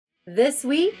This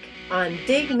week on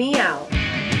Dig Me Out.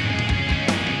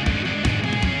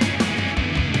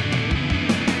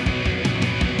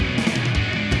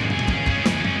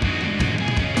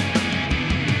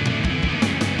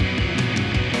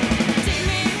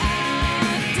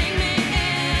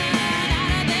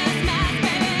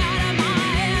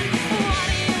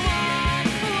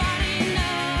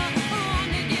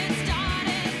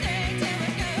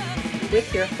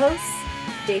 With your hosts,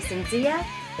 Jason Zia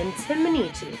and Tim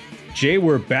Minichi. Jay,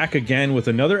 we're back again with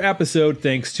another episode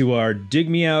thanks to our Dig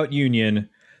Me Out Union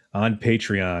on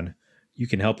Patreon. You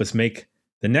can help us make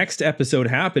the next episode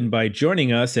happen by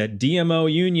joining us at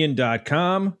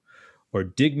dmounion.com or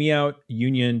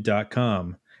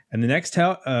digmeoutunion.com. And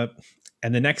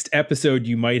the next episode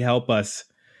you might help us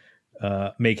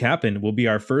make happen will be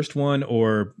our first one,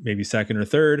 or maybe second or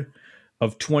third,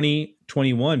 of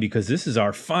 2021, because this is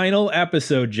our final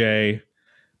episode, Jay,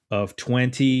 of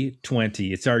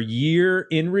 2020. It's our year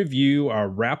in review, our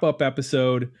wrap-up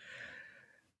episode.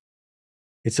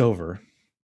 It's over.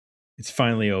 It's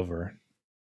finally over.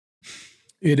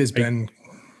 It has been.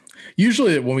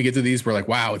 Usually when we get to these, we're like,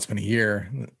 wow, it's been a year.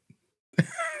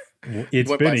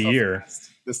 It's been a year.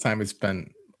 This time it's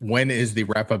been, when is the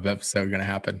wrap-up episode going to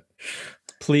happen?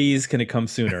 Please, can it come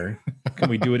sooner? Can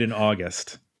we do it in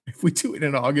August? If we do it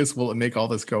in August, will it make all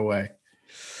this go away?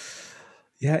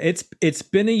 Yeah, it's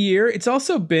been a year. It's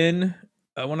also been,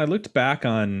 when I looked back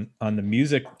on the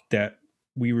music that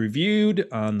we reviewed,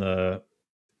 on the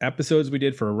episodes we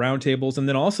did for roundtables, and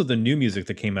then also the new music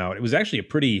that came out, it was actually a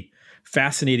pretty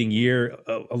fascinating year.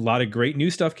 A lot of great new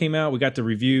stuff came out. We got to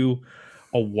review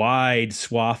a wide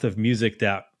swath of music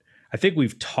that I think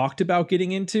we've talked about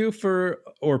getting into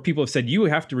or people have said, you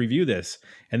have to review this.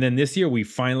 And then this year we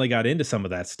finally got into some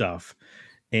of that stuff.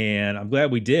 And I'm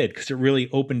glad we did, because it really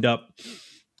opened up,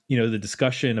 the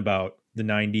discussion about the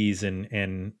 90s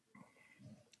and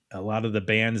a lot of the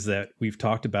bands that we've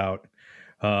talked about,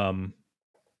 sort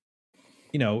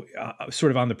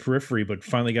of on the periphery, but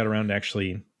finally got around to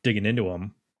actually digging into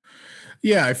them.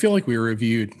 Yeah, I feel like we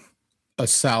reviewed a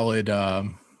solid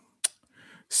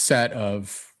set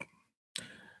of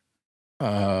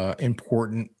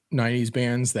important 90s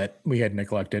bands that we had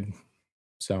neglected.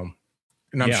 So,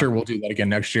 and I'm sure we'll do that again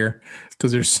next year,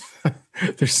 because there's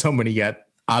so many yet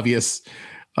obvious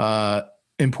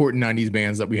important 90s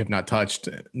bands that we have not touched,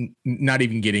 not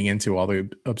even getting into all the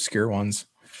obscure ones.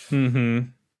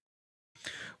 Mm-hmm.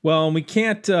 Well, we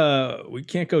can't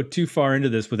go too far into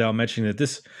this without mentioning that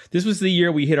this was the year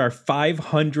we hit our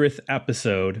 500th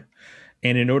episode,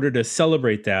 and in order to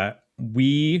celebrate that,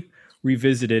 we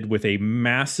revisited with a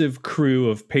massive crew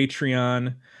of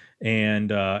Patreon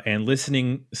and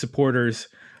listening supporters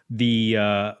the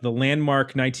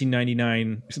landmark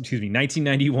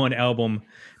 1991 album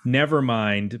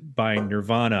Nevermind by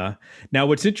Nirvana. Now,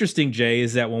 what's interesting, Jay,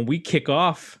 is that when we kick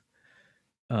off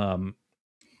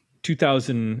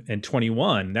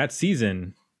 2021, that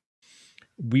season,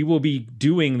 we will be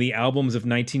doing the albums of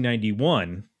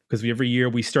 1991, because every year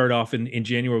we start off in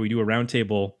January, we do a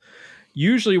roundtable.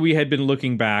 Usually we had been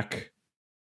looking back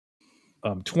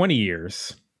 20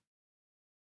 years.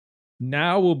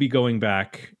 Now we'll be going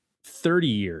back 30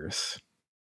 years.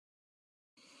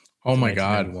 Oh my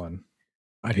God.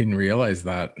 I didn't realize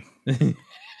that.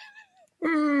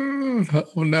 Oh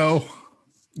no.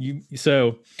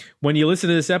 So when you listen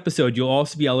to this episode, you'll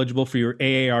also be eligible for your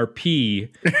AARP.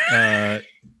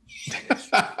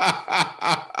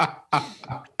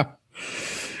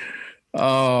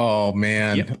 Oh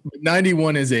man. Yep.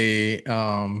 91 is a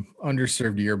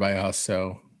underserved year by us,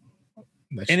 so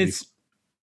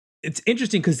it's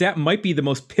interesting because that might be the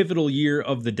most pivotal year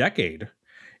of the decade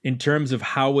in terms of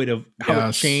how it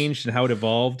changed and how it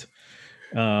evolved.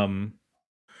 Much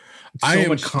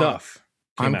stuff.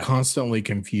 I'm constantly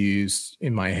confused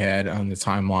in my head on the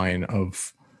timeline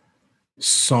of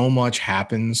so much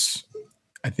happens.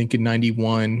 I think in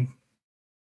 91,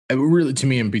 really to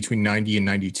me, in between 90 and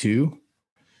 92,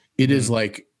 it is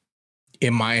like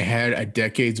in my head, a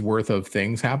decade's worth of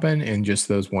things happen in just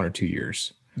those 1 or 2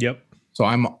 years. Yep. So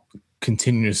I'm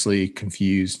continuously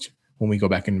confused when we go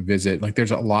back and visit. Like there's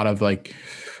a lot of like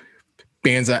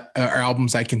bands that are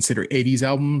albums I consider 80s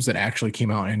albums that actually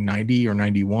came out in 90 or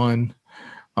 91.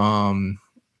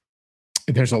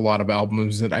 There's a lot of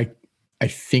albums that I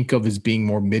think of as being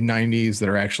more mid 90s that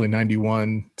are actually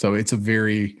 91. So it's a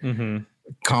very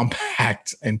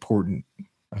compact, important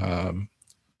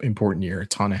year. A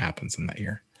ton happens in that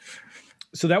year.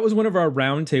 So that was one of our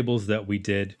roundtables that we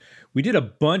did. We did a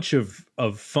bunch of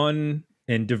fun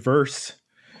and diverse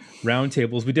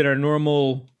roundtables. We did our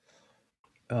normal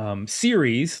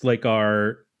series, like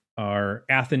our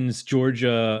Athens,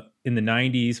 Georgia in the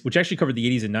 90s, which actually covered the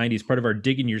 80s and 90s, part of our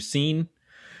Digging Your Scene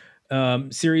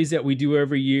series that we do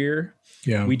every year.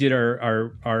 Yeah. We did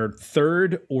our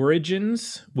third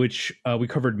Origins, which we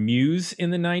covered Muse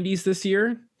in the 90s this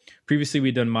year. Previously,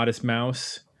 we'd done Modest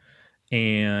Mouse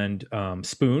and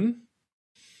Spoon.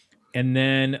 And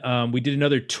then we did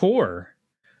another tour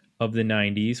of the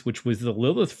 90s, which was the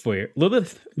Lilith Fair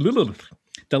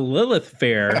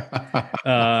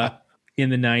in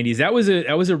the 90s. That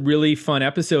was a really fun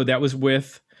episode. That was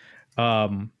with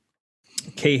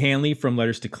Kay Hanley from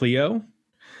Letters to Cleo,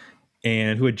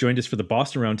 and who had joined us for the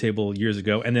Boston Roundtable years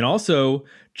ago. And then also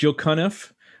Jill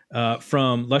Cuniff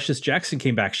from Luscious Jackson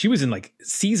came back. She was in like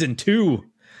season 2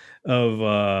 of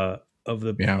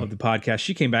the podcast.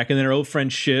 She came back, and then our old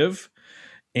friend Shiv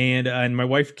and my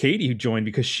wife Katie, who joined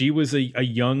because she was a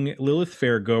young Lilith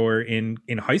Fair goer in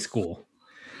high school,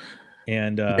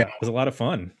 and it was a lot of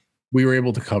fun. We were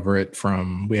able to cover it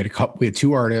we had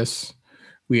 2 artists.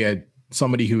 We had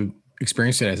somebody who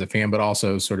experienced it as a fan, but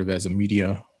also sort of as a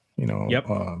media,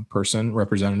 person,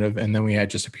 representative. And then we had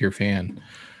just a pure fan.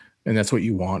 And that's what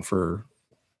you want for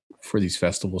these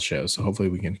festival shows. So hopefully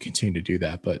we can continue to do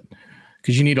that, but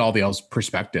because you need all the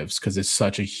perspectives, because it's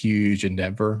such a huge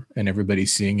endeavor and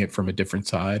everybody's seeing it from a different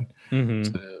side. Mm-hmm.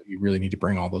 So you really need to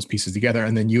bring all those pieces together.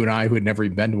 And then you and I, who had never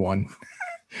even been to one,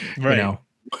 right.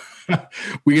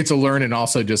 We get to learn and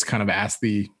also just kind of ask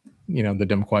the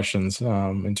dumb questions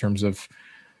in terms of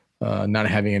not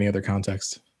having any other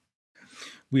context.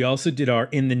 We also did our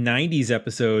in the 90s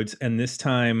episodes, and this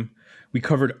time we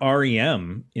covered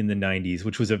REM in the 90s,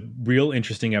 which was a real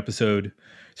interesting episode,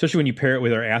 especially when you pair it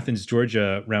with our Athens,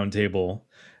 Georgia roundtable.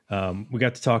 We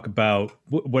got to talk about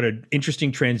what an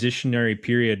interesting transitional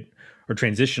period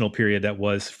that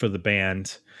was for the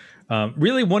band.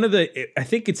 Really, I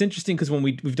think it's interesting because when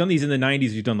we've done these in the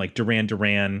 90s, we've done like Duran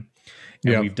Duran,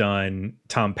 and we've done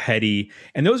Tom Petty,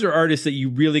 and those are artists that you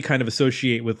really kind of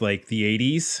associate with like the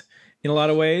 80s in a lot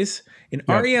of ways. In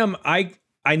REM,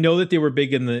 I know that they were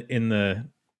big in the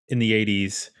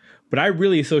 80s, but I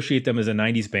really associate them as a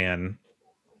 90s band,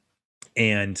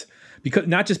 and because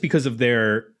not just because of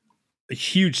their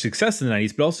huge success in the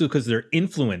 90s, but also because of their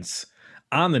influence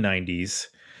on the 90s.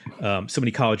 So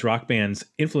many college rock bands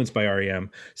influenced by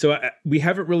REM. So we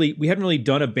hadn't really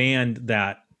done a band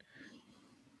that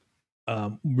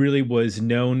really was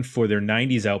known for their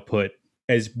 90s output,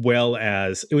 as well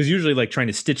as it was usually like trying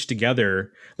to stitch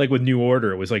together, like with New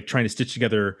Order, it was like trying to stitch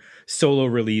together solo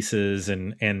releases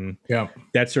and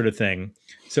that sort of thing.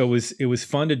 So it was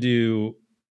fun to do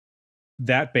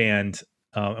that band.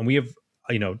 And we have,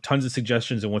 tons of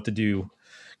suggestions on what to do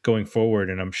going forward.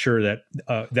 And I'm sure that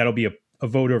that'll be a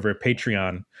vote over at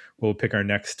Patreon. We'll pick our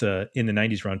next in the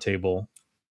 90s roundtable.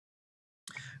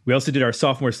 We also did our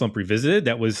Sophomore Slump Revisited.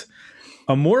 That was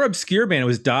a more obscure band. It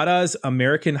was Dada's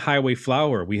American Highway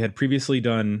Flower. We had previously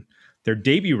done their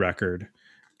debut record,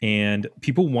 and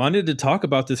people wanted to talk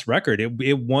about this record.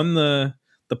 It won the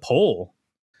poll.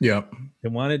 Yeah. They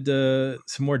wanted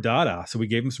some more Dada, so we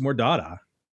gave them some more Dada.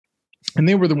 And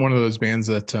they were one of those bands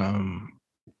that,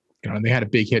 they had a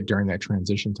big hit during that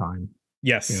transition time.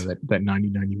 Yes. That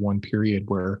 90-91 period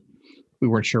where we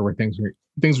weren't sure where things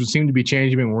would seem to be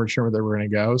changing, and we weren't sure where they were going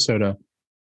to go. So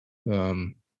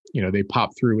they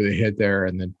popped through with a hit there,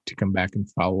 and then to come back and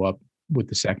follow up with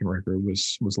the second record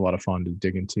was a lot of fun to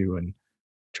dig into and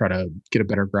try to get a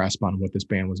better grasp on what this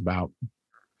band was about.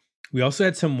 We also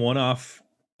had some one-off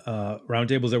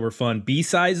roundtables that were fun.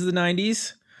 B-sides of the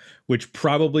 90s, which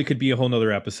probably could be a whole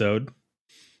nother episode,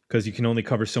 because you can only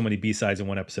cover so many B-sides in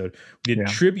one episode. We did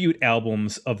tribute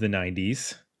albums of the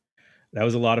 90s. That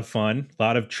was a lot of fun. A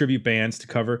lot of tribute bands to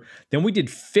cover. Then we did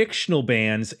fictional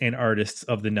bands and artists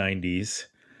of the 90s,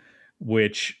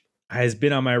 which has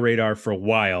been on my radar for a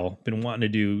while. Been wanting to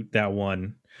do that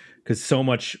one because so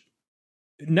much,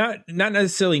 not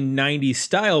necessarily 90s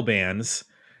style bands.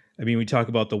 I mean, we talk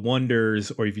about the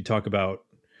Wonders, or if you talk about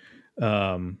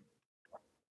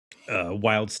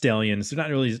Wild Stallions, they're not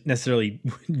really necessarily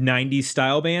 90s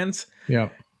style bands. Yeah.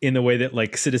 In the way that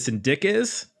like Citizen Dick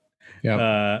is.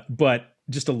 Yeah. But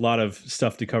just a lot of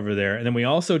stuff to cover there. And then we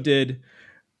also did,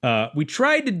 we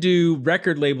tried to do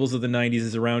record labels of the 90s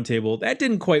as a roundtable. That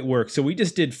didn't quite work. So we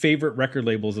just did favorite record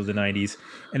labels of the 90s.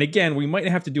 And again, we might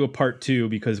have to do a part 2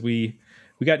 because we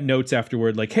got notes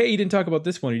afterward like, hey, you didn't talk about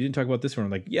this one. You didn't talk about this one.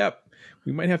 I'm like, yep,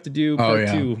 we might have to do part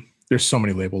 2. There's so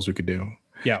many labels we could do.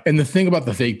 Yeah. And the thing about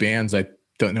the fake bands, I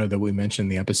don't know that we mentioned in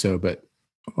the episode, but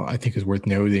I think is worth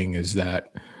noting is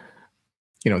that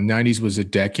 90s was a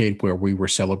decade where we were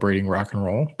celebrating rock and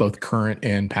roll, both current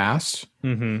and past.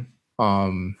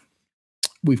 Mm-hmm.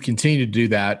 We've continued to do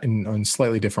that in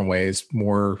slightly different ways,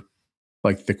 more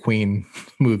like the Queen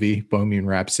movie Bohemian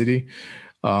Rhapsody,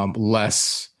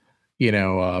 less,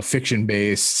 fiction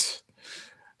based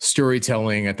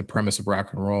storytelling at the premise of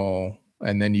rock and roll,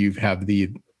 and then you have the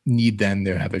need then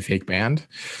to have a fake band.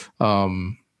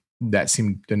 That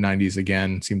seemed the 90s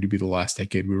again seemed to be the last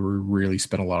decade we were really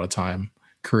spent a lot of time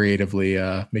creatively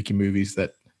making movies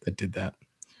that did that.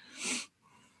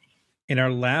 And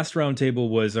our last roundtable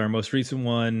was our most recent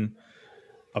one.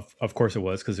 Of course it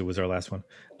was, because it was our last one.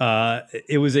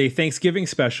 It was a Thanksgiving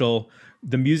special,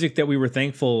 the music that we were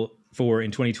thankful for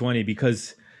in 2020,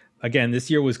 because again, this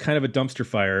year was kind of a dumpster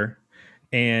fire,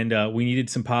 and we needed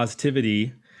some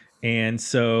positivity. And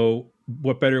so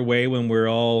what better way when we're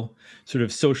all sort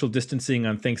of social distancing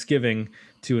on Thanksgiving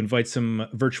to invite some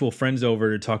virtual friends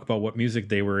over to talk about what music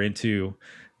they were into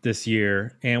this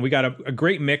year. And we got a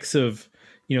great mix of,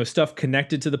 stuff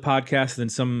connected to the podcast and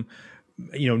some,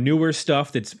 newer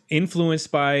stuff that's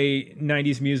influenced by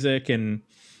 90s music. And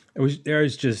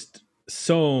there's just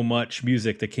so much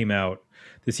music that came out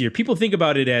this year. People think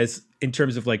about it as in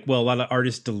terms of like, well, a lot of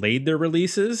artists delayed their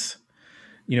releases,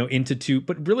 into two,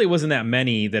 but really it wasn't that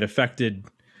many that affected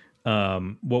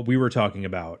what we were talking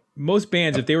about. Most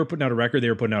bands, if they were putting out a record, they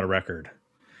were putting out a record.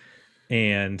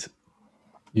 And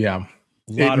yeah,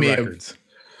 a lot of records.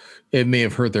 It may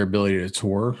have hurt their ability to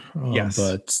tour, yes,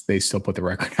 but they still put the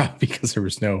record out because there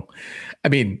was the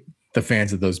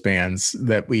fans of those bands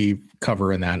that we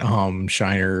cover in that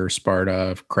Shiner,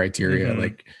 Sparta, Criteria,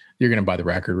 like you're going to buy the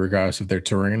record regardless if they're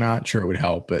touring or not. Sure, it would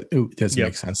help, but it doesn't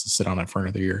make sense to sit on it for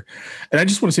another year. And I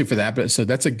just want to say for that, but so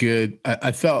that's a good,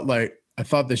 I thought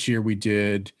this year we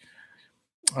did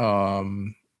a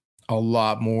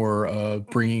lot more of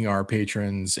bringing our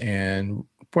patrons and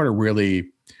what are really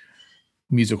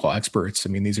musical experts. I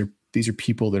mean, these are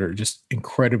people that are just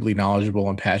incredibly knowledgeable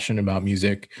and passionate about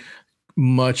music,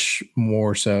 much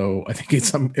more so, I think,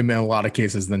 in a lot of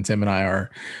cases than Tim and I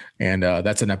are. And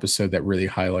that's an episode that really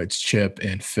highlights Chip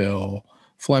and Phil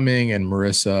Fleming and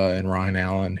Marissa and Ryan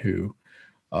Allen, who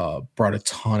brought a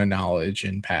ton of knowledge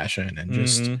and passion and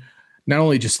just not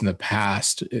only just in the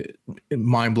past,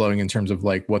 mind blowing in terms of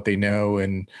like what they know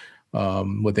and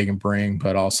what they can bring,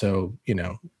 but also,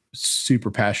 super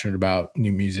passionate about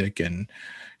new music and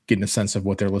getting a sense of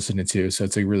what they're listening to. So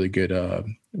it's a really good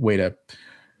way to,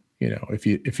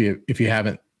 if you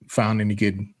haven't found any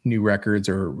good new records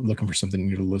or looking for something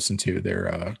new to listen to,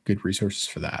 they're good resources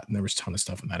for that. And there was a ton of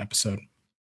stuff in that episode.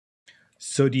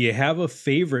 So do you have a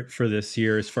favorite for this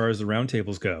year as far as the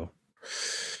roundtables go?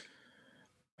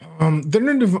 I'm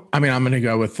going to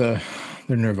go with the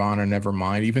Nirvana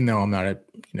Nevermind, even though I'm not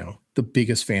the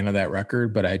biggest fan of that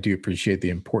record, but I do appreciate the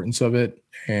importance of it.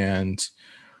 And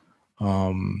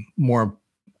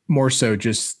more so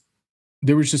just,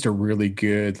 there was just a really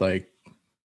good, there's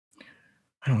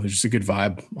just a good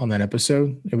vibe on that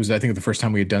episode. It was, I think, the first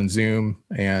time we had done Zoom,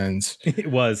 and it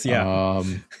was, yeah.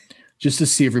 Just to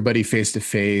see everybody face to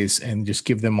face and just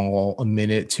give them all a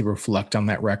minute to reflect on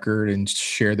that record and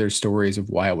share their stories of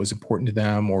why it was important to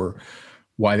them or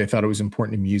why they thought it was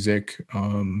important to music.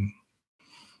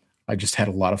 I just had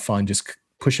a lot of fun just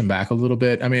pushing back a little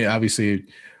bit. I mean, obviously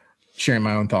sharing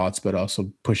my own thoughts, but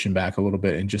also pushing back a little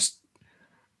bit and just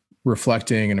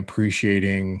reflecting and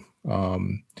appreciating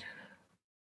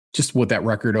just what that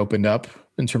record opened up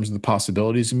in terms of the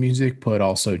possibilities of music, but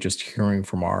also just hearing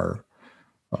from our,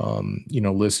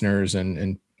 listeners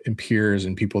and peers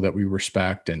and people that we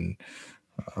respect and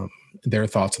their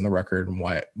thoughts on the record and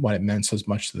why it meant so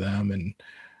much to them. And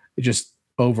it just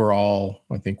overall,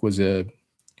 I think, was in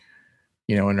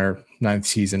our 9th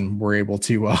season, we're able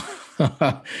to,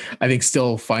 I think,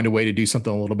 still find a way to do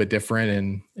something a little bit different.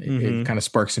 And it kind of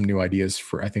sparked some new ideas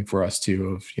for us too,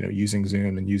 of, using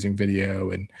Zoom and using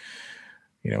video and,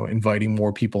 inviting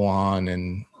more people on.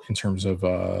 And in terms of,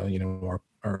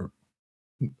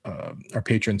 our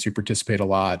patrons who participate a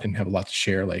lot and have a lot to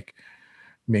share, like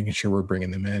making sure we're bringing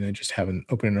them in and just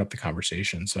opening up the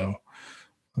conversation. So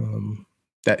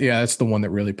that's the one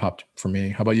that really popped for me.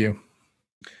 How about you?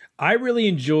 I really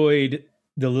enjoyed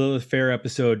the Lilith Fair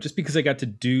episode just because I got to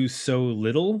do so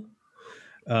little.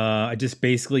 I just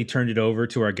basically turned it over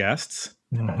to our guests,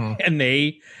 and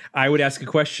I would ask a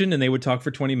question and they would talk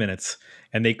for 20 minutes,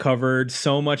 and they covered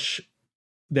so much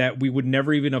that we would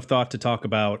never even have thought to talk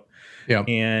about. Yeah.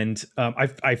 And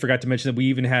I forgot to mention that we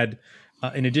even had,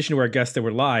 in addition to our guests that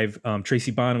were live, Tracy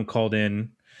Bonham called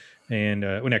in, and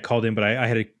when I called in, but I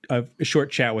had a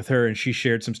short chat with her, and she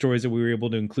shared some stories that we were able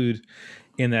to include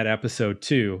in that episode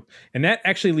too. And that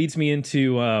actually leads me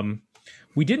into,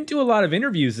 we didn't do a lot of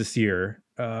interviews this year.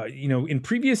 In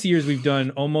previous years, we've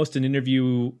done almost an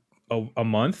interview a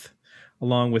month,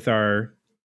 along with our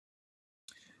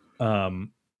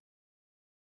um,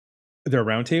 their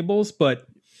roundtables, but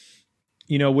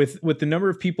you know, with the number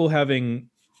of people having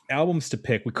albums to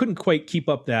pick, we couldn't quite keep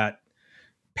up that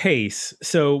pace.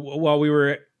 So while we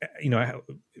were, you know, I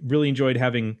really enjoyed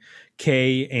having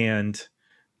Kay and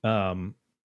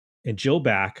Jill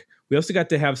back, we also got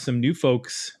to have some new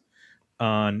folks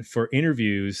on for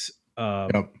interviews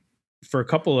Yep. for a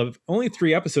couple of only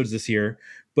 3 episodes this year.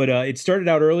 But it started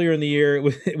out earlier in the year.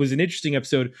 It was an interesting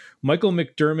episode. Michael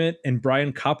McDermott and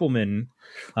Brian Koppelman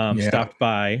stopped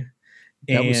by.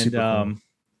 That was super fun.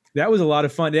 That was a lot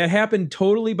of fun. That happened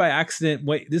totally by accident.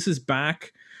 Wait, this is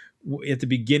back at the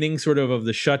beginning sort of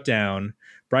the shutdown.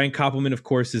 Brian Koppelman, of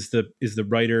course, is the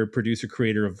writer, producer,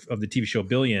 creator of the TV show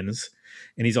Billions.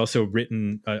 And he's also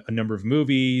written a number of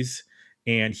movies.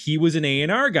 And he was an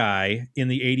A&R guy in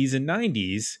the 80s and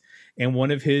 90s. And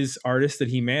one of his artists that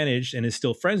he managed and is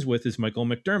still friends with is Michael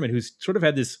McDermott, who's sort of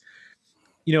had this,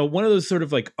 you know, one of those sort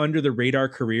of like under the radar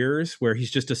careers where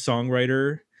he's just a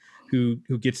songwriter who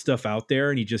gets stuff out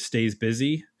there and he just stays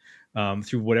busy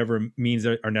through whatever means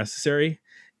are necessary.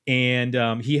 And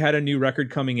he had a new record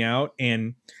coming out,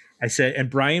 and I said, and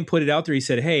Brian put it out there. He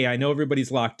said, "Hey, I know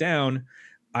everybody's locked down.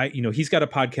 He's got a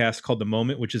podcast called The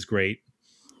Moment, which is great."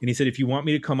 And he said, "If you want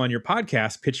me to come on your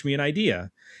podcast, pitch me an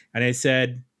idea." And I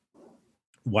said,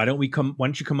 why don't you come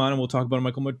on and we'll talk about a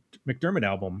Michael McDermott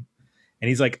album? And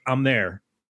he's like, "I'm there."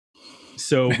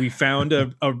 So we found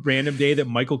a random day that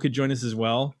Michael could join us as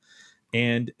well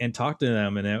and talk to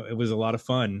them. And it was a lot of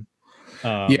fun.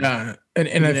 And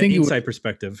I think inside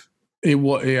perspective. It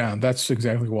was, yeah, that's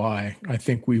exactly why I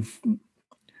think we've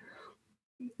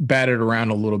batted around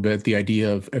a little bit the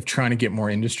idea of trying to get more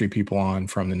industry people on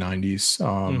from the 90s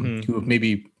who have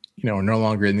maybe, you know, are no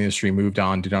longer in the industry, moved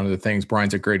on, did other things.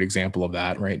 Brian's a great example of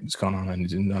that, right? He's gone on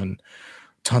and done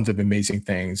tons of amazing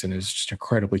things and is just an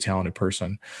incredibly talented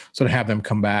person. So to have them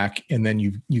come back and then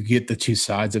you get the two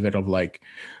sides of it of like,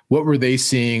 what were they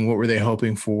seeing? What were they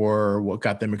hoping for? What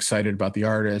got them excited about the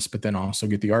artist, but then also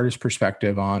get the artist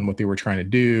perspective on what they were trying to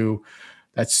do.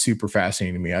 That's super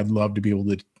fascinating to me. I'd love to be able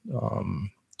to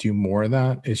do more of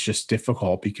that. It's just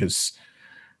difficult because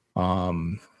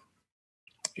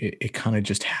it kind of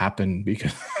just happened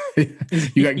because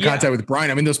you got in contact with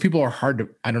Brian. I mean, those people are hard to,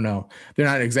 I don't know. They're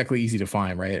not exactly easy to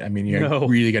find, right? I mean, you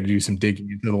really got to do some digging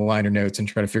into the liner notes and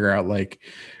try to figure out like,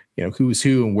 you know, who's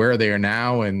who and where they are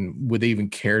now and would they even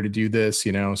care to do this,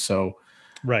 you know? So,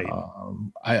 right.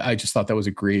 I just thought that was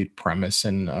a great premise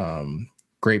and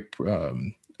great,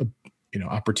 you know,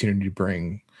 opportunity to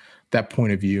bring that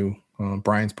point of view,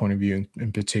 Brian's point of view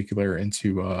in particular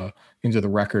into the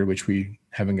record, which we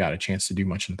haven't got a chance to do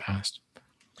much in the past.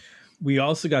 We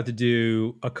also got to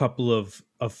do a couple of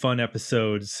fun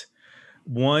episodes.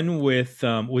 One with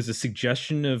was a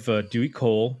suggestion of Dewey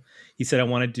Cole. He said, "I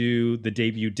want to do the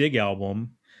debut Dig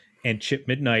album," and Chip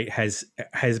Midnight has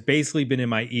basically been in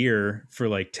my ear for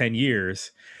like 10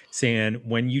 years saying,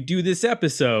 "When you do this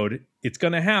episode, it's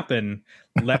going to happen.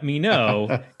 Let me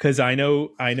know." Cause I know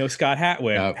Scott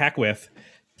Hackwith.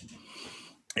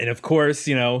 And of course,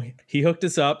 you know, he hooked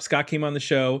us up. Scott came on the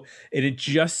show, and it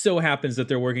just so happens that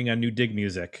they're working on new Dig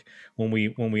music when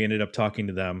we ended up talking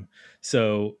to them.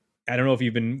 So I don't know if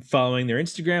you've been following their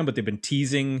Instagram, but they've been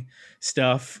teasing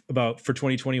stuff for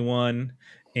 2021.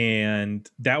 And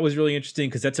that was really interesting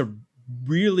because that's a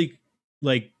really,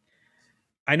 like,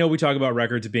 I know we talk about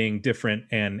records being different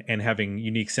and having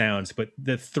unique sounds, but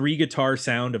the 3 guitar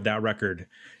sound of that record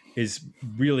is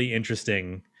really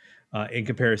interesting in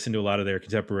comparison to a lot of their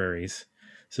contemporaries.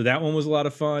 So that one was a lot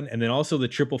of fun. And then also the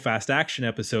Triple Fast Action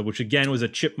episode, which again was a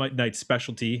Chip Midnight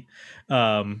specialty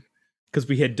because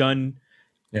we had done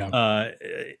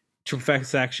Triple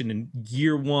Fast Action in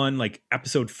year 1, like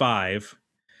episode 5.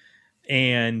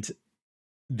 And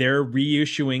they're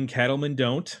reissuing Cattlemen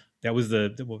Don't. That was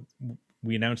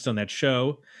we announced on that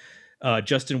show.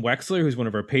 Justin Wexler, who's one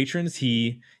of our patrons,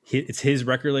 it's his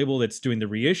record label that's doing the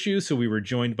reissue. So we were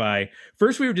joined by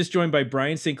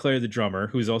Brian St. Clair, the drummer,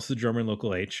 who's also the drummer in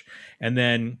Local H. And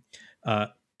then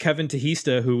Kevin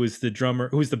Tahista, who was the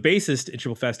bassist in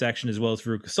Triple Fast Action, as well as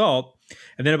Veruca Salt.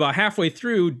 And then about halfway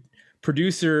through,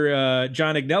 producer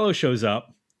John Agnello shows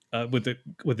up with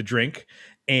a drink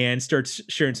and starts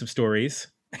sharing some stories.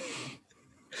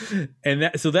 And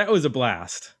that was a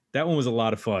blast. That one was a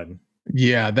lot of fun.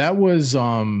 Yeah, that was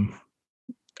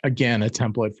again a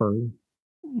template for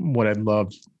what I'd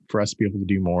love for us to be able to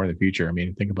do more in the future. I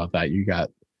mean, think about that. You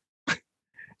got,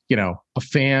 you know, a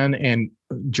fan and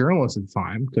journalist at the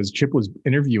time because Chip was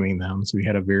interviewing them, so we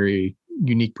had a very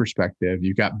unique perspective.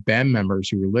 You got band members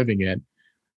who were living it.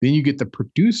 Then you get the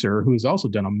producer who's also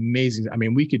done amazing. I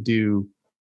mean, we could do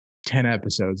 10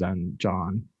 episodes on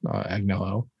John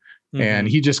Agnello. Mm-hmm. And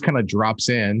he just kind of drops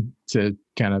in to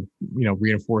kind of,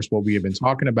 reinforce what we have been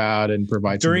talking about and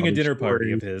provide during a dinner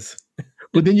party of his.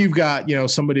 But then you've got,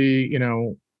 somebody,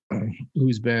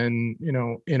 who's been,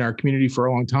 in our community for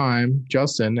a long time,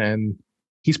 Justin, and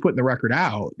he's putting the record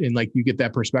out. And like, you get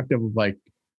that perspective of like,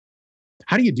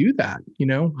 how do you do that?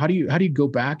 How do you go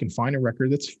back and find a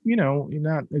record that's,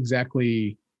 not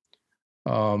exactly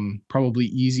probably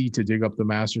easy to dig up the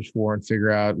masters for and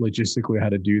figure out logistically how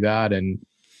to do that. And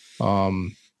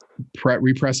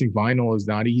repressing vinyl is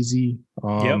not easy.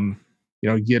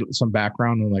 Get some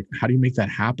background on like, how do you make that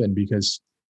happen? Because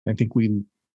I think we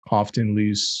often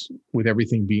lose, with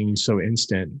everything being so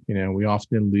instant, we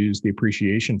often lose the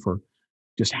appreciation for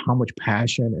just how much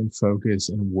passion and focus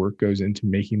and work goes into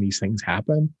making these things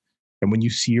happen. And when you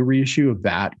see a reissue of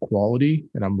that quality,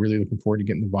 and I'm really looking forward to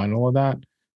getting the vinyl of that,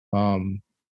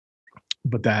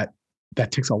 but that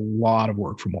takes a lot of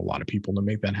work from a lot of people to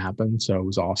make that happen. So it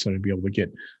was awesome to be able to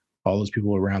get all those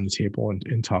people around the table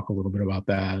and talk a little bit about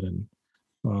that.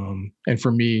 And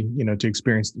for me, to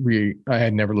experience, I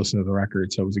had never listened to the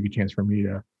record, so it was a good chance for me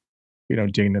to,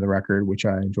 dig into the record, which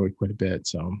I enjoyed quite a bit.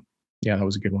 So yeah, that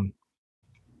was a good one.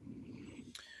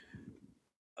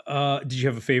 Did you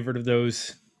have a favorite of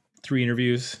those 3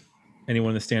 interviews?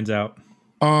 Anyone that stands out?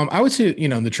 I would say,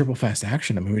 the Triple Fast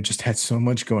Action. I mean, we just had so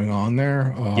much going on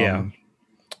there.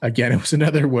 Again, it was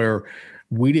another where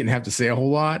we didn't have to say a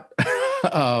whole lot.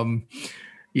 What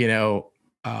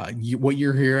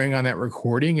you're hearing on that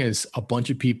recording is a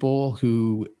bunch of people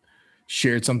who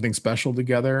shared something special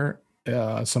together.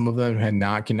 Some of them had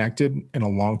not connected in a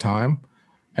long time.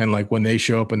 And like when they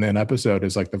show up in that episode,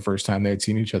 is like the first time they had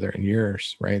seen each other in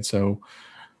years. Right. So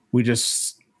we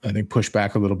just, I think, pushed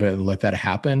back a little bit and let that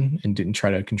happen and didn't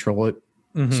try to control it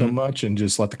so much, and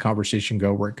just let the conversation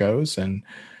go where it goes. And,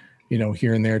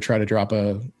 here and there, try to drop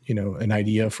an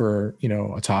idea for,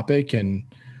 a topic. And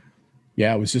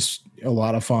yeah, it was just a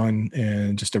lot of fun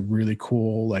and just a really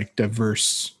cool, like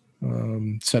diverse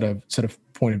set of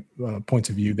points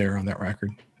of view there on that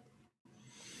record.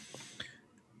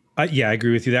 Yeah, I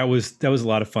agree with you. That was a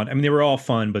lot of fun. I mean, they were all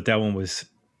fun, but that one was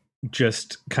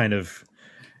just kind of,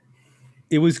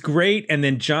 it was great. And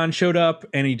then John showed up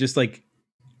and he just like,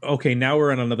 okay, now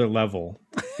we're on another level.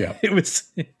 Yeah. it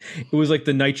was like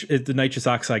the nitrous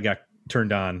oxide got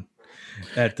turned on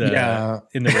in the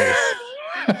race.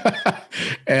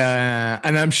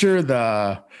 And I'm sure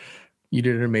you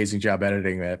did an amazing job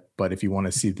editing that, but if you want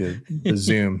to see the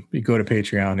Zoom, you go to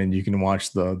Patreon and you can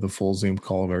watch the full Zoom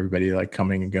call of everybody like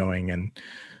coming and going and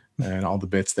all the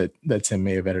bits that Tim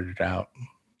may have edited out.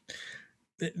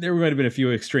 There might have been a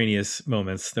few extraneous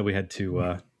moments that we had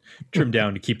to trim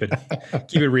down to keep it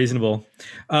reasonable.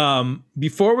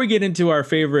 Before we get into our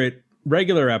favorite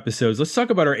regular episodes, let's talk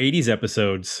about our 80s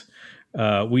episodes.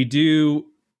 We do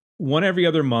one every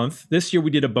other month. This year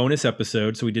we did a bonus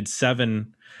episode, so we did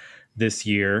 7 this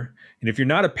year. And if you're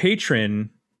not a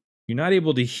patron, you're not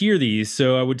able to hear these.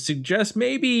 So I would suggest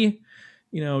maybe,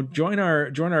 join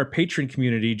our patron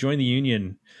community, join the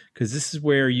union, because this is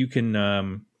where you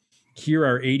can hear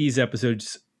our 80s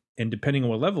episodes. And depending on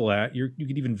what level you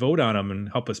can even vote on them and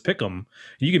help us pick them.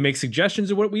 You can make suggestions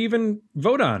of what we even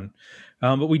vote on.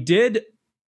 But we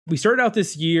started out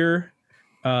this year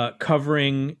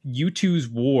covering U2's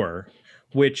War,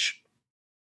 which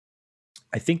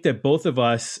I think that both of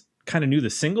us kind of knew the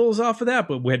singles off of that,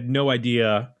 but we had no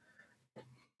idea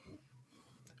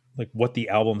like what the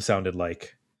album sounded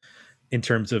like in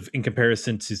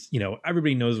comparison to,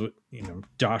 everybody knows what,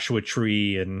 Joshua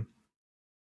Tree and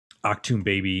Achtung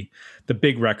Baby, the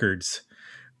big records,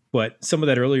 but some of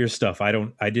that earlier stuff, I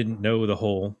didn't know the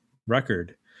whole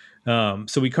record.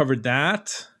 So we covered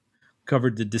that,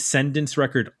 covered the Descendants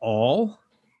record, All,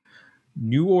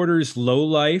 New Order's Low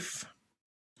Life,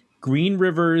 Green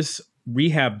River's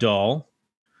Rehab Doll,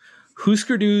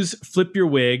 Husker Du's Flip Your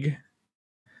Wig,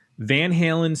 Van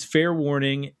Halen's Fair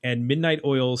Warning, and Midnight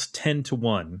Oil's 10 to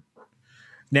 1.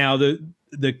 Now,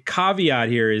 the caveat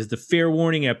here is the Fair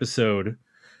Warning episode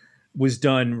was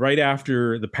done right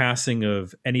after the passing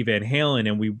of Eddie Van Halen,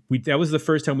 and we that was the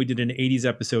first time we did an 80s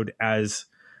episode as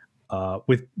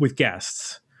with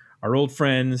guests. Our old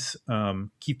friends,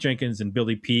 Keith Jenkins and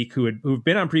Billy Peak, who've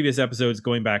been on previous episodes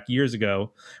going back years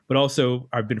ago, but also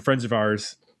have been friends of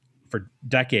ours for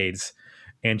decades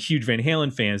and huge Van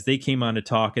Halen fans. They came on to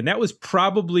talk, and that was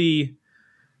probably,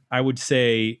 I would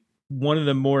say, one of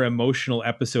the more emotional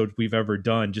episodes we've ever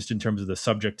done, just in terms of the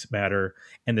subject matter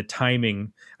and the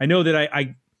timing. I know that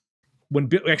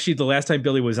actually the last time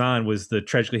Billy was on was the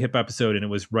Tragically Hip episode, and it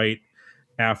was right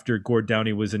after Gord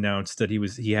Downey was announced that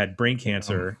he had brain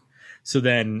cancer. So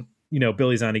then,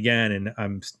 Billy's on again, and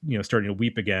I'm, starting to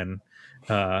weep again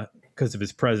because of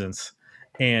his presence.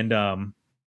 And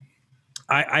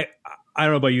I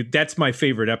don't know about you. That's my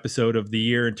favorite episode of the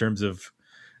year in terms of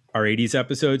our 80s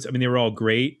episodes. I mean, they were all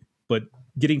great, but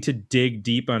getting to dig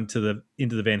deep into the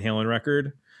Van Halen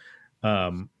record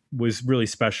was really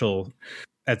special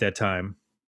at that time.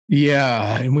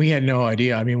 Yeah, and we had no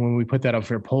idea. I mean, when we put that up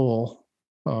for a poll,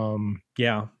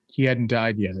 yeah, he hadn't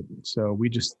died yet. So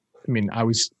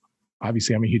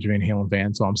I'm a huge Van Halen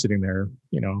fan, so I'm sitting there,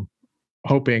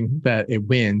 hoping that it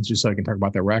wins just so I can talk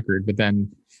about that record. But then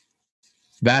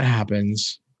that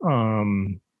happens.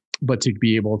 But to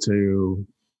be able to,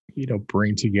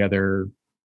 bring together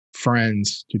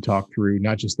friends to talk through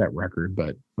not just that record,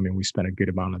 but I mean, we spent a good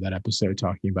amount of that episode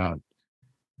talking about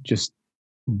just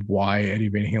why Eddie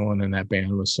Van Halen and that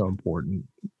band was so important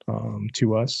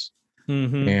to us,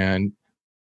 and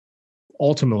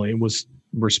ultimately was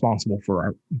responsible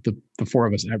for the four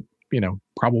of us,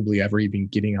 probably ever even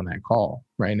getting on that call,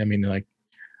 right? I mean, like,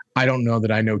 I don't know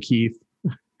that I know Keith.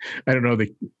 I don't know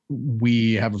that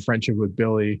we have a friendship with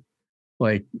Billy.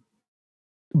 Like,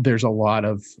 there's a lot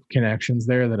of connections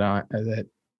there that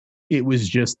it was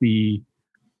just they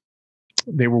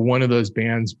were one of those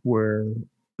bands where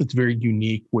it's very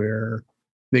unique, where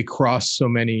they cross so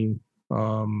many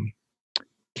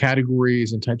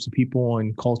categories and types of people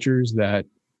and cultures that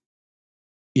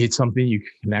it's something you can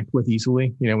connect with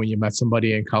easily. When you met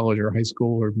somebody in college or high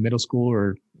school or middle school,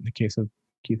 or in the case of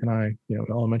Keith and I,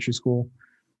 elementary school,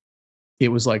 it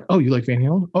was like, oh, you like Van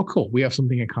Halen? Oh, cool. We have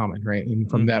something in common, right? And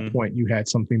from that point, you had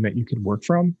something that you could work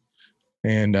from.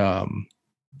 And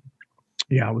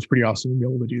yeah, it was pretty awesome to be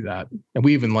able to do that. And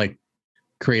we even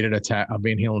created a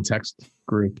Van Halen text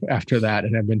group after that,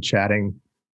 and have been chatting,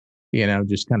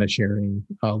 just kind of sharing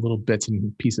little bits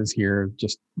and pieces here,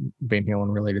 just Van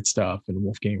Halen related stuff and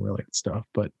Wolfgang related stuff.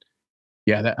 But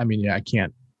yeah, I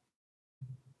can't.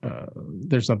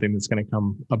 There's nothing that's going to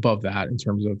come above that in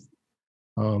terms of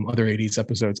other 80s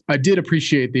episodes. I did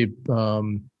appreciate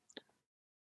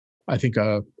I think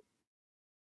if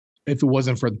it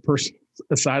wasn't for the person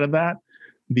aside of that,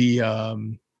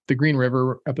 the Green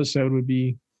River episode would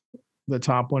be the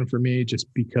top one for me,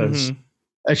 just because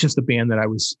that's just a band that I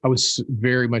was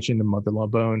very much into. Mother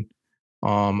Love Bone.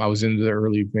 I was into the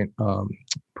early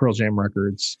Pearl Jam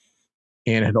records,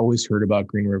 and had always heard about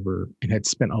Green River and had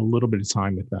spent a little bit of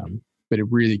time with them. But it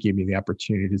really gave me the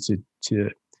opportunity to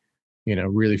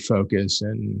really focus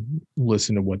and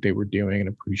listen to what they were doing and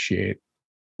appreciate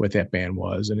what that band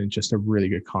was. And it's just a really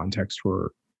good context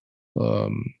for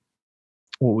what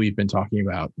we've been talking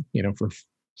about, for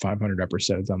 500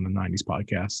 episodes on the 90s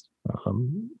podcast.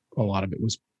 A lot of it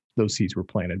was, those seeds were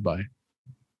planted by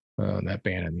that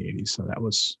band in the 80s. So that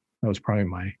was probably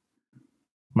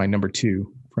my number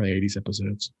 2 for the 80s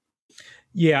episodes.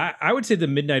 Yeah, I would say the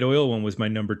Midnight Oil one was my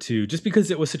number 2, just because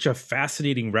it was such a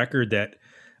fascinating record that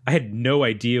I had no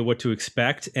idea what to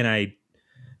expect, and I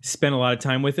spent a lot of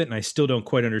time with it, and I still don't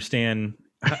quite understand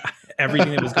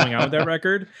everything that was going on with that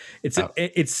record.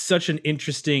 It's such an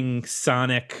interesting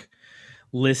sonic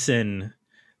listen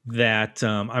that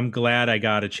I'm glad I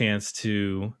got a chance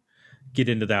to get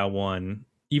into that one.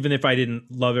 Even if I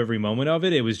didn't love every moment of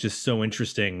it, it was just so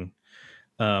interesting.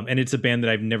 And it's a band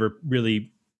that I've never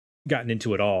really gotten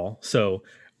into at all. So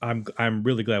I'm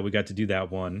really glad we got to do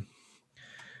that one.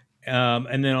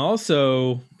 And then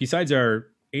also, besides our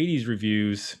 80s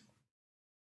reviews,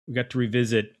 we got to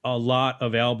revisit a lot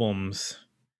of albums,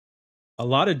 a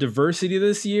lot of diversity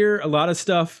this year, a lot of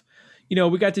stuff.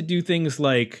 We got to do things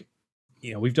like,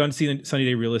 we've done Sunny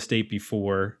Day Real Estate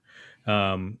before.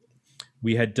 I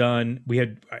had done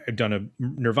a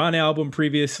Nirvana album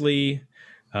previously.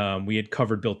 We had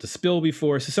covered Built to Spill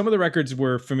before. So some of the records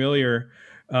were familiar.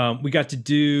 We got to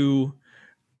do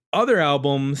other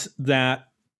albums that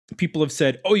people have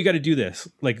said, oh, you got to do this,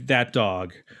 like That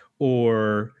Dog,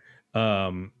 or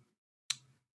what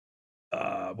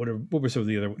were some of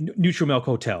the other, Neutral Milk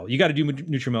Hotel. You got to do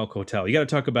Neutral Milk Hotel. You got to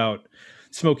talk about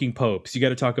Smoking Popes. You got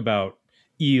to talk about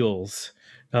Eels.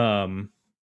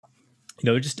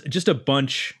 Just a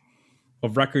bunch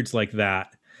of records like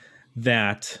that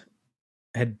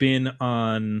had been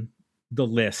on the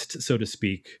list, so to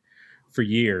speak, for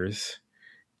years.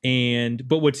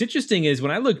 But what's interesting is when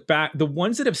I look back, the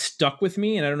ones that have stuck with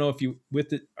me, and I don't know if you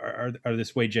are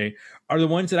this way, Jay, are the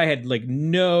ones that I had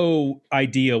no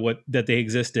idea that they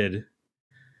existed.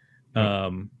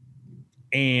 Right.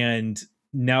 And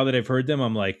now that I've heard them,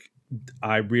 I'm like,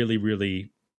 I really,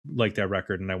 really like that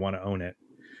record and I want to own it.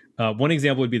 One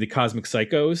example would be the Cosmic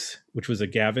Psychos, which was a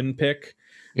Gavin pick.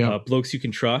 Yeah. Blokes You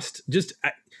Can Trust. Just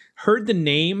heard the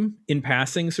name in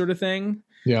passing sort of thing.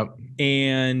 Yep.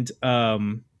 And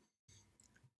now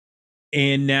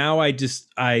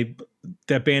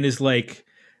that band is like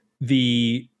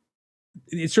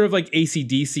it's sort of like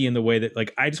AC/DC in the way that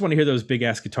like, I just want to hear those big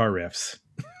ass guitar riffs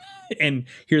and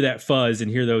hear that fuzz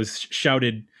and hear those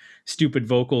shouted stupid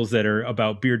vocals that are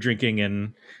about beer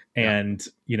drinking and,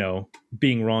 you know,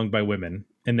 being wronged by women.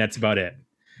 And that's about it.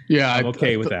 Yeah. I'm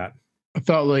okay with that. I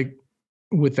thought like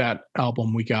with that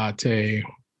album, we got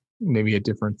maybe a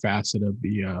different facet of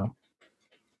the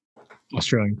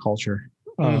Australian culture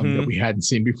that we hadn't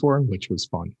seen before, which was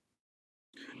fun.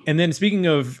 And then speaking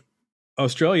of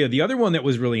Australia, the other one that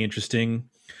was really interesting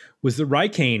was the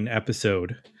Rykane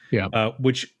episode. Yeah.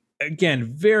 Which again,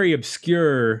 very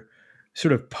obscure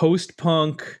sort of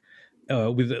post-punk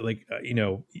with like, you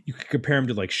know, you could compare him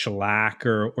to like Shellac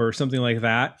or something like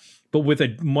that, but with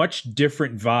a much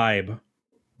different vibe.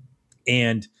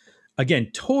 And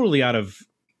again, totally out of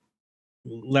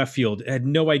left field. I had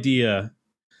no idea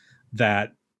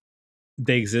that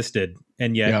they existed,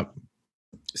 and yet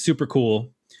super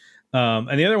cool.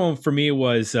 And the other one for me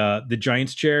was the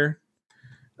Giant's Chair,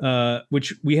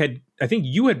 which I think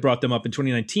you had brought them up in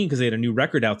 2019 because they had a new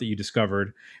record out that you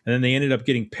discovered, and then they ended up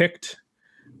getting picked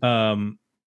for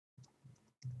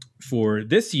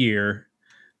this year.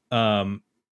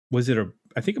 Was it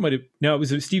I think it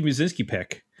was a Steve Musinski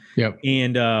pick. Yep.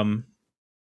 And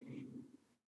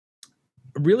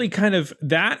really kind of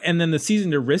that, and then the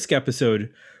Season to Risk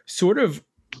episode sort of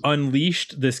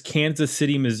unleashed this Kansas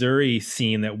City, Missouri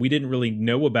scene that we didn't really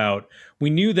know about. We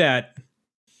knew that,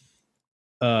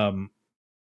 you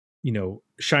know,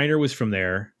 Shiner was from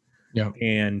there,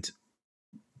 and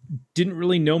didn't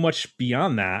really know much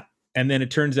beyond that. And then it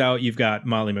turns out you've got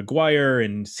Molly Maguire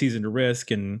and Season to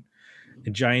Risk and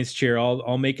Giant's Chair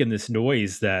all making this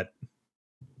noise that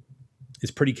is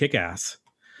pretty kick-ass.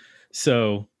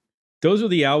 So those were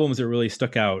the albums that really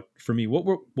stuck out for me. What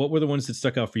were the ones that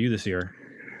stuck out for you this year?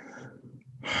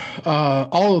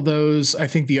 All of those. I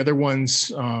think the other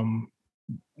ones,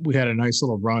 we had a nice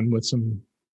little run with some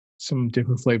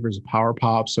different flavors of power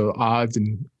pop. So odds,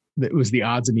 and it was the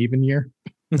odds and even year.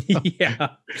 Yeah.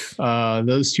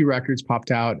 Those two records popped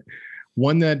out.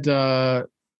 One that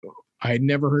I had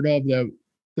never heard of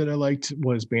that I liked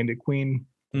was Bandit Queen.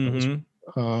 Mm-hmm.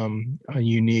 A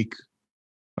unique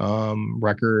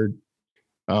record.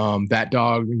 That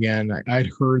Dog, again, I'd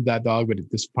heard That Dog, but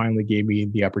this finally gave me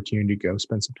the opportunity to go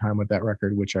spend some time with that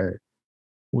record, which I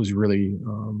was really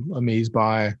amazed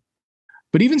by.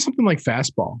 But even something like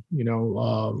Fastball, you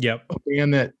know, a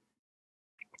band that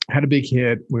had a big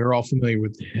hit. We were all familiar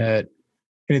with the hit,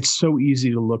 and it's so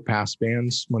easy to look past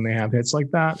bands when they have hits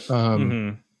like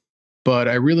that. But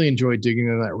I really enjoyed digging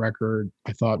into that record.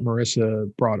 I thought Marissa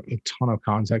brought a ton of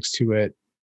context to it,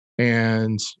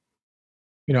 and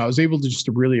you know, I was able to just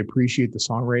to really appreciate the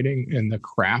songwriting and the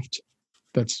craft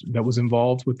that was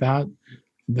involved with that.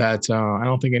 That I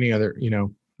don't think any other, you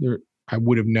know, I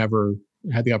would have never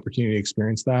had the opportunity to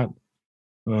experience that.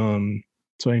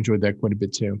 So I enjoyed that quite a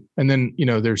bit too. And then, you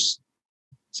know, there's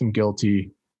some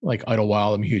guilty, like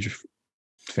Idlewild. I'm a huge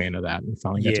fan of that, and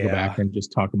finally got to go back and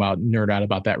just nerd out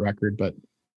about that record. But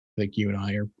I think you and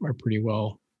I are pretty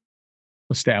well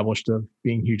established of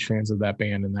being huge fans of that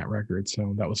band and that record.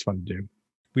 So that was fun to do.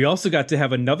 We also got to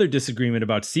have another disagreement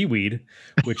about Seaweed,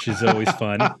 which is always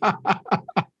fun.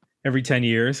 Every 10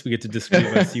 years, we get to disagree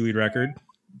about Seaweed record.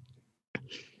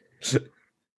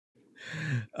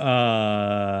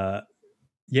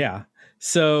 Yeah.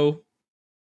 So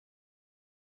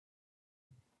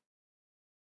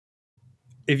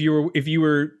if you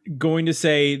were going to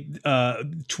say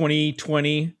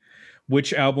 2020,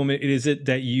 which album is it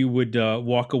that you would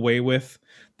walk away with,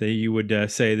 that you would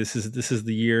say this is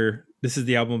the year, this is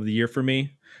the album of the year for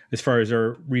me as far as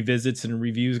our revisits and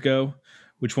reviews go?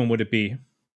 Which one would it be?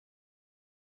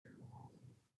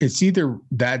 It's either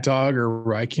That Dog or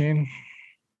Rykane.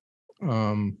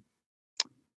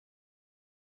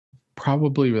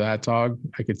 Probably That Dog.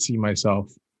 I could see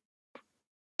myself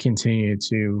continue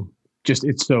to just,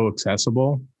 it's so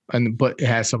accessible, but it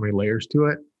has so many layers to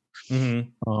it.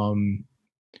 Mm-hmm.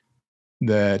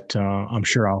 That I'm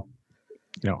sure I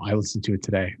listened to it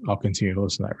today. I'll continue to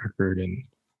listen to that record and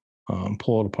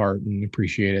pull it apart and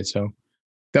appreciate it. So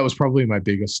that was probably my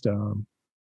biggest,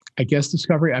 I guess,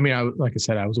 discovery. I mean, like I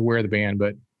said, I was aware of the band,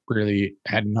 but really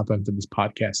had enough of this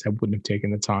podcast. I wouldn't have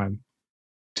taken the time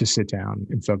to sit down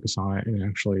and focus on it and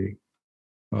actually,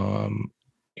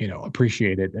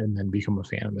 appreciate it and then become a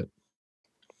fan of it.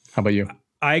 How about you?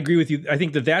 I agree with you. I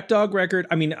think That Dog record,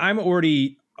 I mean, I'm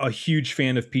already a huge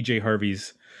fan of PJ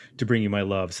Harvey's To Bring You My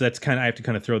Love. So that's kind of, I have to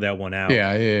kind of throw that one out.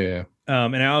 Yeah.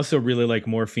 And I also really like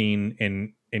Morphine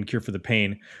and Cure for the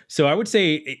Pain. So I would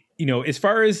say, as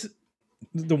far as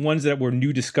the ones that were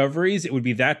new discoveries, it would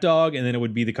be That Dog, and then it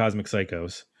would be the Cosmic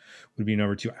Psychos would be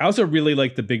number 2. I also really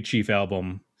like the Big Chief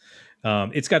album.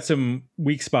 It's got some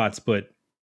weak spots, but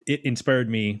it inspired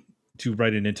me to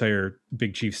write an entire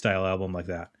Big Chief style album like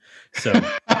that. So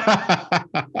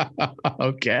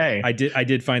okay, I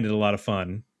did find it a lot of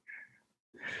fun.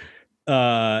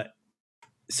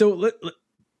 So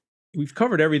we've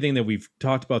covered everything that we've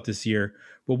talked about this year.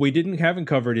 What we haven't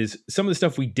covered is some of the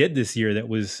stuff we did this year that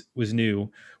was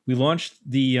new. We launched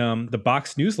the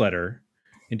Box newsletter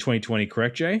in 2020,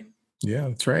 correct, Jay? Yeah,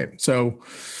 that's right. So,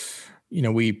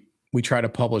 we try to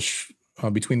publish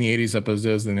between the 80s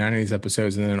episodes and the 90s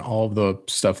episodes, and then all of the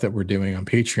stuff that we're doing on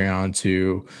Patreon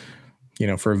to,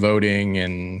 for voting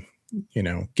and,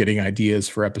 getting ideas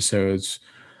for episodes.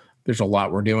 There's a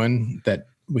lot we're doing that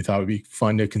we thought would be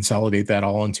fun to consolidate that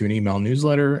all into an email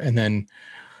newsletter. And then,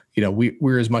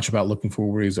 we're as much about looking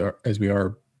forward as we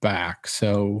are back.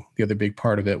 So the other big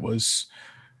part of it was,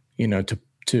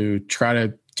 to try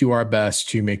to do our best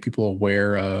to make people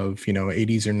aware of,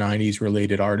 80s or 90s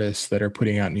related artists that are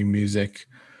putting out new music,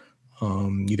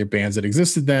 either bands that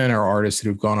existed then or artists that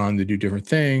have gone on to do different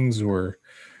things or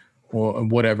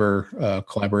whatever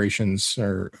collaborations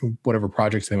or whatever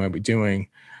projects they might be doing,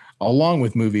 along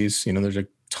with movies. There's a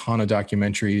ton of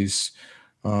documentaries.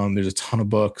 There's a ton of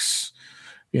books,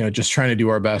 just trying to do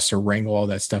our best to wrangle all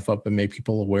that stuff up and make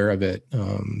people aware of it.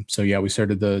 So yeah, we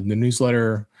started the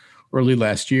newsletter early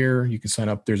last year. You can sign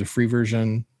up. There's a free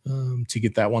version to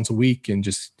get that once a week, and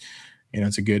just,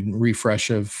 it's a good refresh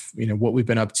of, what we've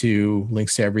been up to,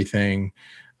 links to everything.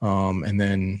 And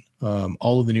then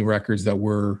all of the new records that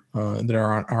are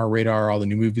on our radar, all the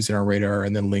new movies in our radar,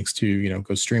 and then links to,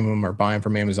 go stream them or buy them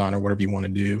from Amazon or whatever you want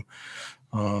to do.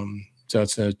 So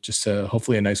it's just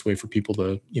hopefully a nice way for people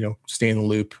to, stay in the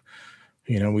loop.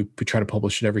 We try to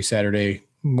publish it every Saturday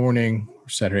morning or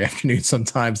Saturday afternoon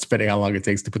sometimes, depending how long it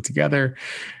takes to put together,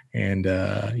 and,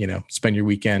 spend your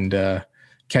weekend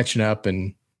catching up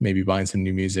and maybe buying some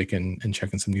new music and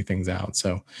checking some new things out.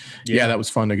 So yeah, that was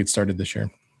fun to get started this year.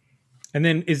 And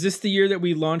then is this the year that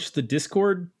we launched the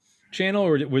Discord channel,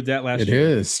 or was that last year?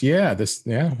 It is. Yeah.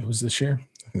 It was this year.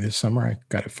 This summer I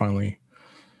got it finally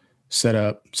set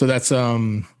up. So that's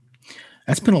been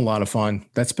a lot of fun.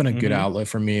 That's been a good outlet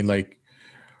for me. Like,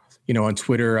 on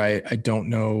Twitter, I don't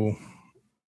know.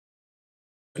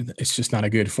 It's just not a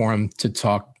good forum to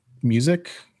talk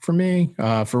music for me,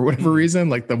 for whatever reason,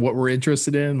 like what we're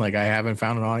interested in. Like, I haven't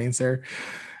found an audience there,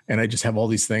 and I just have all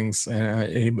these things.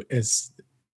 And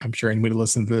I'm sure anybody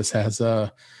listening to this has,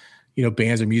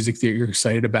 bands or music that you're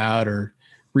excited about or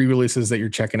re-releases that you're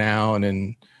checking out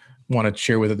and want to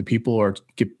share with other people or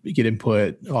get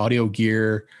input, audio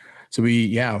gear. So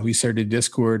we started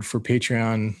Discord for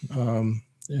Patreon.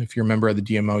 If you're a member of the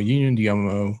DMO Union,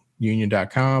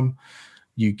 dmounion.com,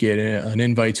 you get an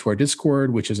invite to our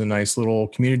Discord, which is a nice little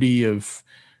community of,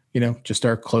 just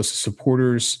our closest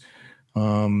supporters.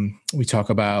 We talk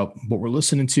about what we're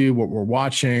listening to, what we're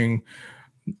watching,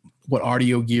 what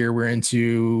audio gear we're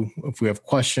into. If we have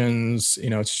questions,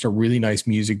 it's just a really nice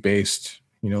music-based,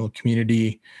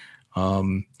 community.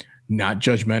 Not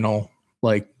judgmental.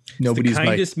 Like, nobody's the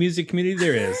kindest music community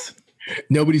there is.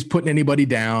 Nobody's putting anybody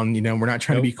down. We're not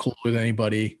trying to be cool with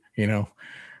anybody.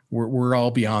 We're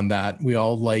all beyond that. We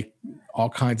all like all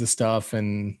kinds of stuff,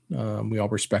 and we all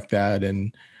respect that,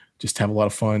 and just have a lot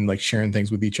of fun, like sharing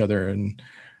things with each other. And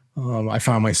I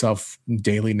found myself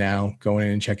daily now going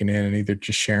in and checking in and either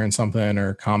just sharing something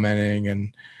or commenting.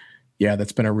 And yeah,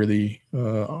 that's been a really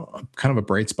kind of a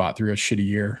bright spot through a shitty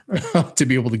year to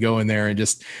be able to go in there and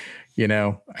just,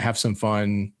 have some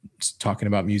fun talking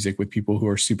about music with people who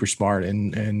are super smart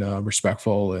and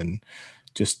respectful and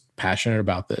just passionate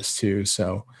about this too.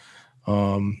 So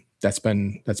that's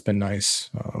been nice.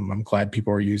 I'm glad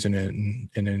people are using it and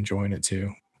enjoying it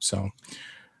too. So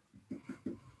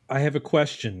I have a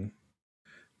question.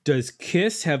 Does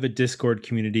KISS have a Discord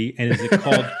community, and is it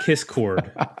called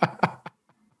KISScord?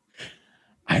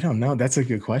 I don't know. That's a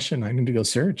good question. I need to go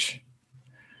search.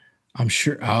 I'm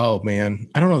sure. Oh man,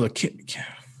 I don't know. The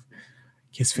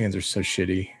KISS fans are so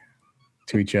shitty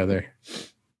to each other,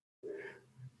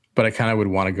 but I kind of would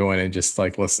want to go in and just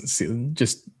like listen, see,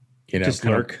 just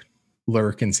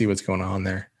lurk and see what's going on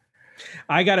there.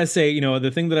 I gotta say,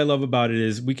 the thing that I love about it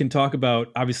is we can talk about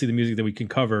obviously the music that we can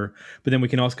cover, but then we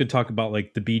can also talk about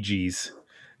like the Bee Gees.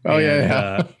 Oh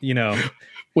and, yeah.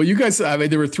 Well, you guys,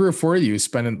 there were 3 or 4 of you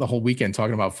spending the whole weekend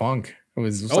talking about funk. It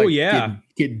was just Oh yeah,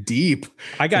 get deep.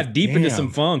 I It's got like, deep into some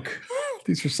damn, funk.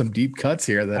 these are some deep cuts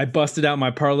here. I That busted out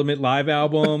my Parliament Live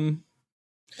album.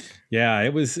 Yeah,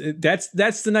 that's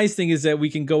the nice thing is that we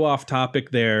can go off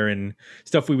topic there and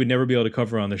stuff we would never be able to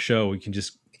cover on the show. We can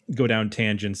just go down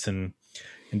tangents and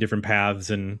different paths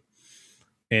and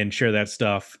share that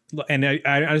stuff. And I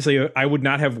honestly, I would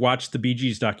not have watched the Bee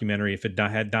Gees documentary if it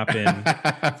had not been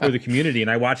for the community. And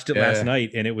I watched it last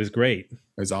night, and it was great. It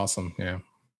was awesome. Yeah.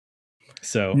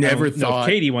 So Never I don't know thought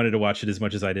if Katie wanted to watch it as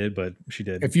much as I did, but she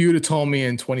did. if you would have told me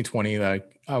in 2020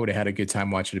 that I would have had a good time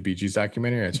watching a Bee Gees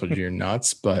documentary, I told you you're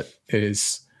nuts. But it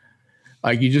is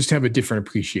like you just have a different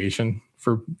appreciation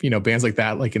for bands like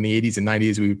that. Like in the 80s and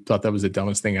 90s, we thought that was the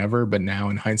dumbest thing ever. But now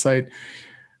in hindsight,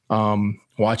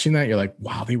 watching that, you're like,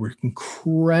 wow, they were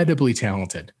incredibly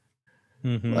talented,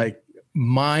 like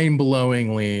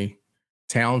mind-blowingly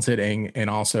talented and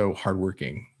also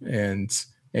hardworking. And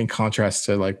in contrast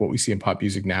to like what we see in pop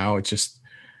music now, it's just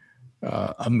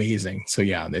amazing. So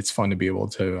yeah, it's fun to be able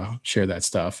to share that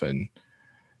stuff. And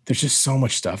there's just so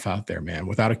much stuff out there, man.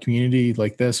 Without a community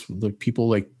like this, the people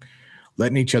like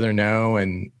letting each other know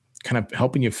and kind of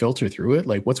helping you filter through it,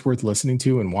 like what's worth listening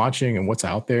to and watching and what's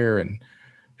out there. And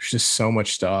there's just so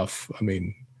much stuff. I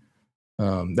mean,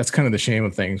 that's kind of the shame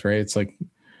of things, right? It's like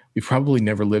we've probably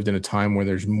never lived in a time where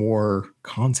there's more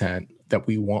content that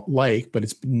we want, but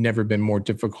it's never been more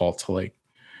difficult to like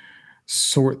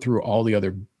sort through all the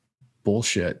other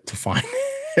bullshit to find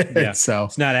it. Yeah. So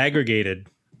it's not aggregated.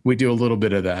 We do a little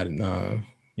bit of that on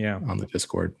the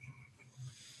Discord.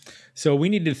 So we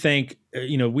need to thank,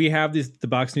 we have the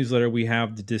box newsletter, we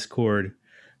have the Discord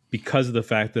because of the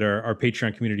fact that our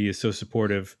Patreon community is so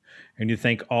supportive. And to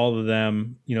thank all of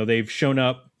them. They've shown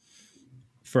up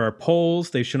for our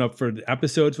polls. They've shown up for the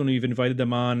episodes when we've invited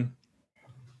them on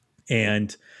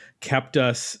and kept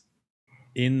us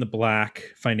in the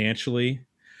black financially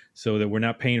so that we're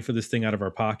not paying for this thing out of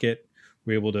our pocket.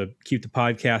 We're able to keep the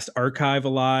podcast archive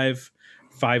alive,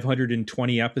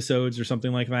 520 episodes or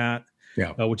something like that.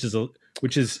 Yeah. Which is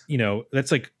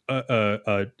that's like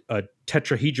a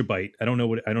tetrahedrobyte. I don't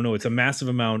know. It's a massive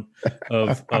amount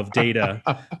of data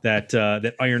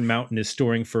that Iron Mountain is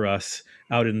storing for us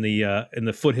out in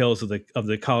the foothills of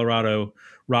the Colorado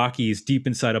Rockies, deep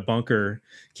inside a bunker,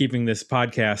 keeping this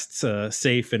podcast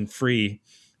safe and free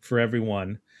for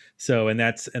everyone. So, and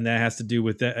that has to do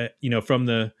with that.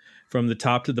 From the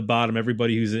top to the bottom,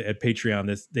 everybody who's at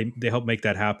Patreon, they help make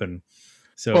that happen.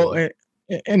 So, well,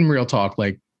 in real talk,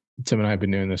 like Tim and I have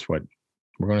been doing this. We're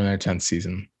going on our 10th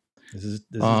season. This is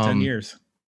 10 years.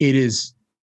 It is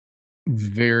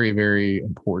very, very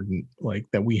important, like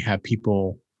that we have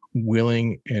people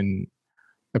willing and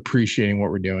appreciating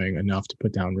what we're doing enough to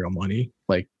put down real money.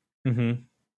 Like,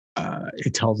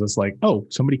 it tells us, like, oh,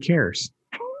 somebody cares.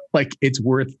 Like it's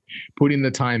worth putting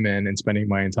the time in and spending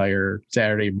my entire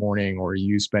Saturday morning, or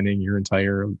you spending your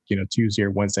entire, Tuesday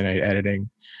or Wednesday night editing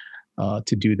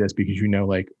to do this, because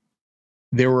like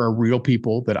there are real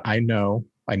people that I know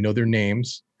their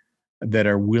names, that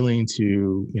are willing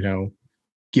to,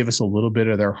 give us a little bit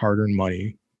of their hard-earned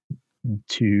money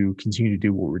to continue to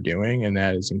do what we're doing. And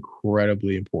that is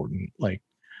incredibly important. Like,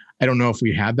 I don't know if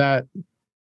we had that.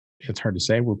 It's hard to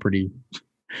say. We're pretty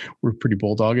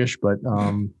bulldogish, but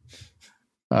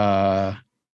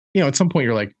at some point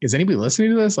you're like, is anybody listening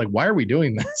to this? Like, why are we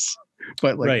doing this?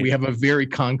 But like, right. We have a very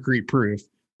concrete proof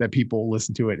that people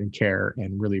listen to it and care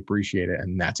and really appreciate it.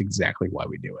 And that's exactly why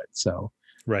we do it. So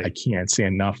right. I can't say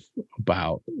enough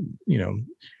about,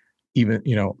 even,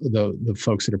 the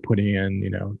folks that are putting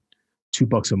in,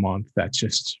 $2 a month. That's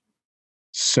just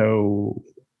so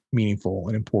meaningful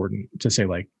and important to say,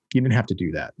 like, you didn't have to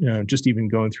do that, just even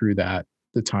going through that,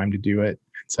 the time to do it,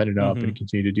 set it up and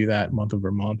continue to do that month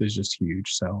over month is just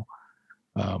huge. So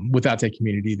without that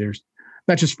community, there's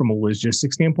not just from a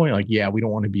logistics standpoint, like, yeah, we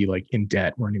don't want to be like in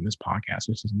debt running this podcast.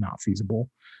 This is not feasible,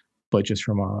 but just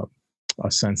from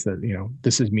a sense that,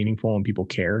 this is meaningful and people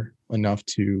care enough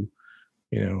to,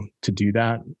 to do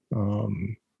that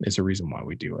is a reason why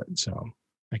we do it. So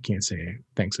I can't say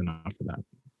thanks enough for that.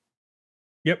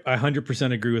 Yep. I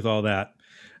 100% agree with all that.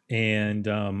 And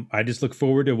I just look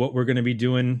forward to what we're going to be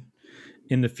doing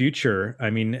in the future. I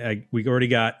mean, we already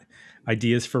got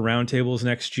ideas for roundtables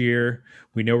next year.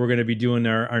 We know we're going to be doing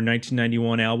our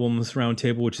 1991 albums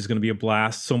roundtable, which is going to be a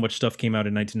blast. So much stuff came out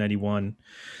in 1991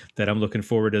 that I'm looking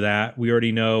forward to that. We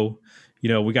already know,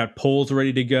 we got polls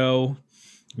ready to go.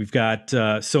 We've got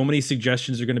so many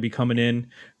suggestions are going to be coming in,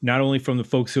 not only from the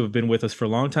folks who have been with us for a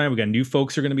long time. We got new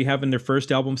folks who are going to be having their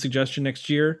first album suggestion next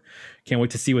year. Can't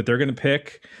wait to see what they're going to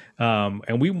pick.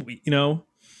 And we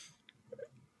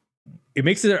it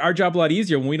makes our job a lot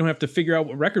easier when we don't have to figure out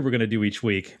what record we're going to do each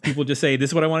week. People just say, this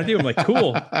is what I want to do. I'm like,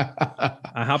 cool.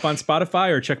 I hop on Spotify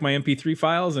or check my MP3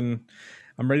 files and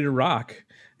I'm ready to rock.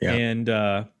 Yeah. And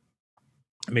it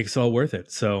makes it all worth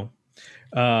it. So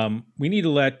we need to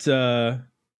let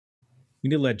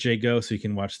Jay go so he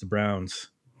can watch the Browns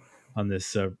on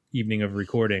this evening of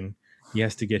recording. He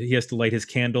has to light his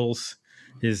candles,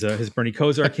 his Bernie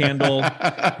Kosar candle,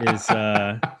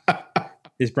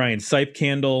 his Brian Sipe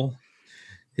candle,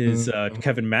 his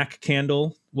Kevin Mack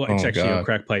candle. Well, it's actually a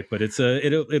crack pipe, but it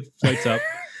lights up,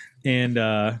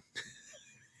 and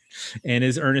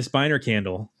his Ernest Biner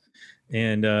candle,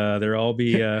 and there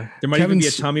might even be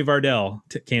a Tommy Vardell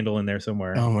candle in there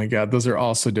somewhere. Oh my God, those are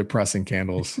also depressing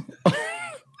candles.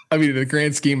 I mean, in the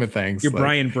grand scheme of things, your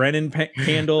Brian Brennan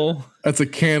candle. That's a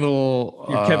candle.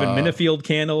 Your Kevin Minifield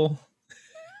candle.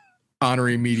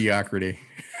 Honoring mediocrity.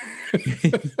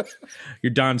 Your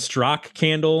Don Strock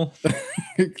candle.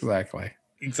 Exactly.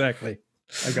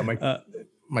 I got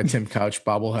my Tim Couch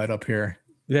bobblehead up here.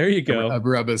 There you go. I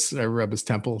rub his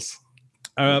temples.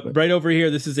 Right over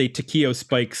here, this is a Takeo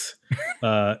Spikes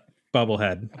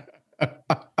bobblehead.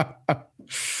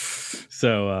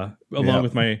 So along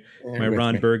with my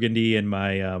Ron Burgundy and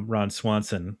my Ron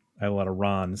Swanson, I have a lot of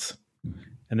Rons.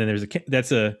 And then there's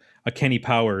that's a Kenny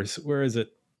Powers. Where is it?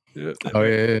 Oh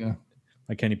yeah.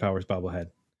 My Kenny Powers bobblehead.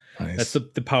 Nice. That's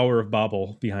the power of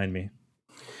Bobble behind me.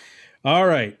 All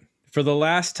right. For the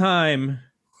last time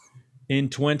in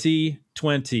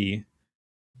 2020,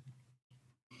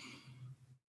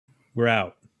 we're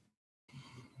out.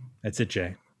 That's it,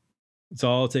 Jay. Let's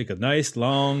all take a nice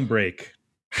long break.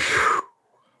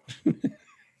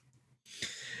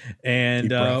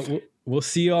 And we'll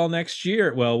see you all next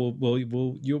year. Well,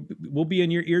 we'll be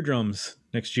in your eardrums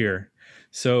next year.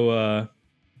 So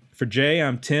for Jay,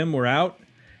 I'm Tim. We're out,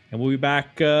 and we'll be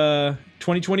back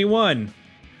 2021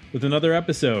 with another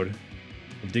episode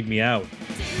of Dig Me Out.